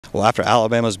Well, after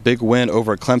Alabama's big win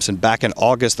over Clemson back in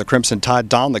August, the Crimson Tide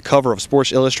donned the cover of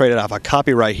Sports Illustrated. I have a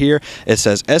copy right here. It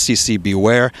says, SEC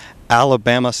beware.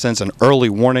 Alabama sends an early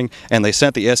warning, and they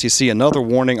sent the SEC another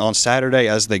warning on Saturday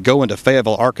as they go into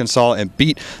Fayetteville, Arkansas, and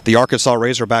beat the Arkansas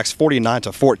Razorbacks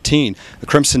 49-14. The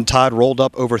Crimson Tide rolled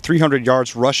up over 300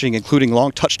 yards rushing, including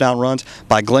long touchdown runs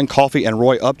by Glenn Coffey and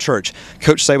Roy Upchurch.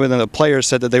 Coach Saban and the players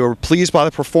said that they were pleased by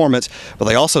the performance, but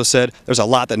they also said there's a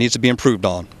lot that needs to be improved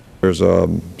on. There's a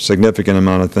significant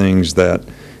amount of things that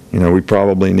we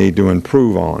probably need to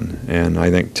improve on, and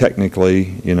I think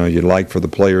technically, you'd like for the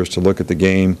players to look at the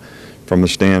game from the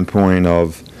standpoint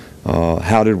of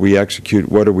how did we execute,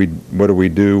 what do we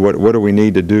do, what do we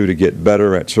need to do to get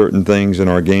better at certain things in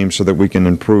our game so that we can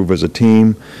improve as a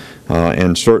team,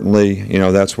 and certainly,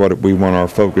 that's what we want our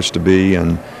focus to be,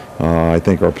 and I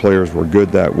think our players were good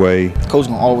that way. Coach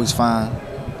can always find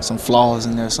some flaws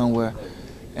in there somewhere,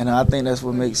 and I think that's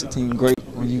what makes a team great.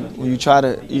 When you try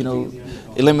to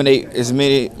eliminate as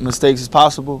many mistakes as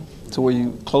possible to where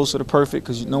you closer to perfect,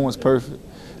 because no one's perfect.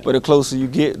 But the closer you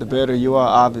get, the better you are,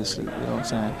 obviously. You know what I'm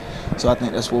saying? So I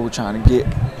think that's what we're trying to get.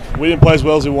 We didn't play as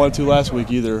well as we wanted to last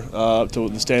week either, up to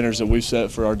the standards that we've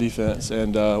set for our defense.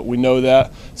 And we know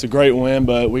that. It's a great win,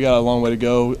 but we got a long way to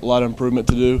go, a lot of improvement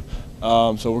to do.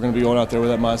 So we're going to be going out there with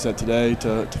that mindset today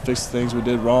to fix the things we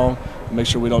did wrong and make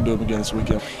sure we don't do them again this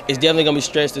weekend. It's definitely going to be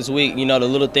stressed this week, the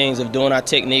little things of doing our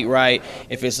technique right.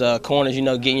 If it's corners,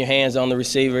 getting your hands on the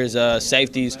receivers,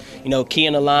 safeties,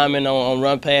 keying the linemen on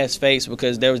run pass fakes,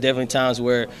 because there was definitely times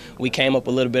where we came up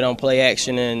a little bit on play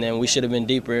action and we should have been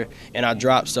deeper in our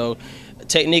drops. So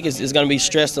technique is going to be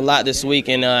stressed a lot this week,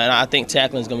 and I think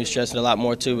tackling is going to be stressed a lot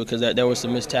more too, because there were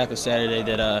some missed tackles Saturday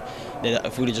that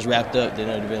if we would have just wrapped up, then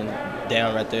it would have been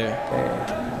down right there.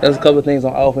 There's a couple of things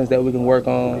on offense that we can work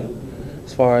on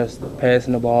as far as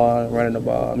passing the ball and running the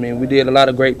ball. I mean, we did a lot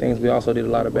of great things. We also did a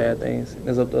lot of bad things.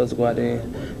 It's up to us to go out there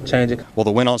and change it. Well,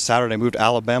 the win on Saturday moved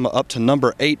Alabama up to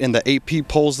number 8 in the AP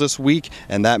polls this week,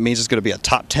 and that means it's going to be a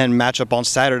top 10 matchup on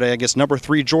Saturday against number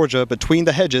 3 Georgia between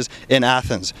the hedges in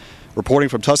Athens. Reporting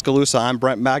from Tuscaloosa, I'm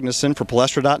Brent Magnuson for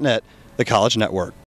Palestra.net, the College Network.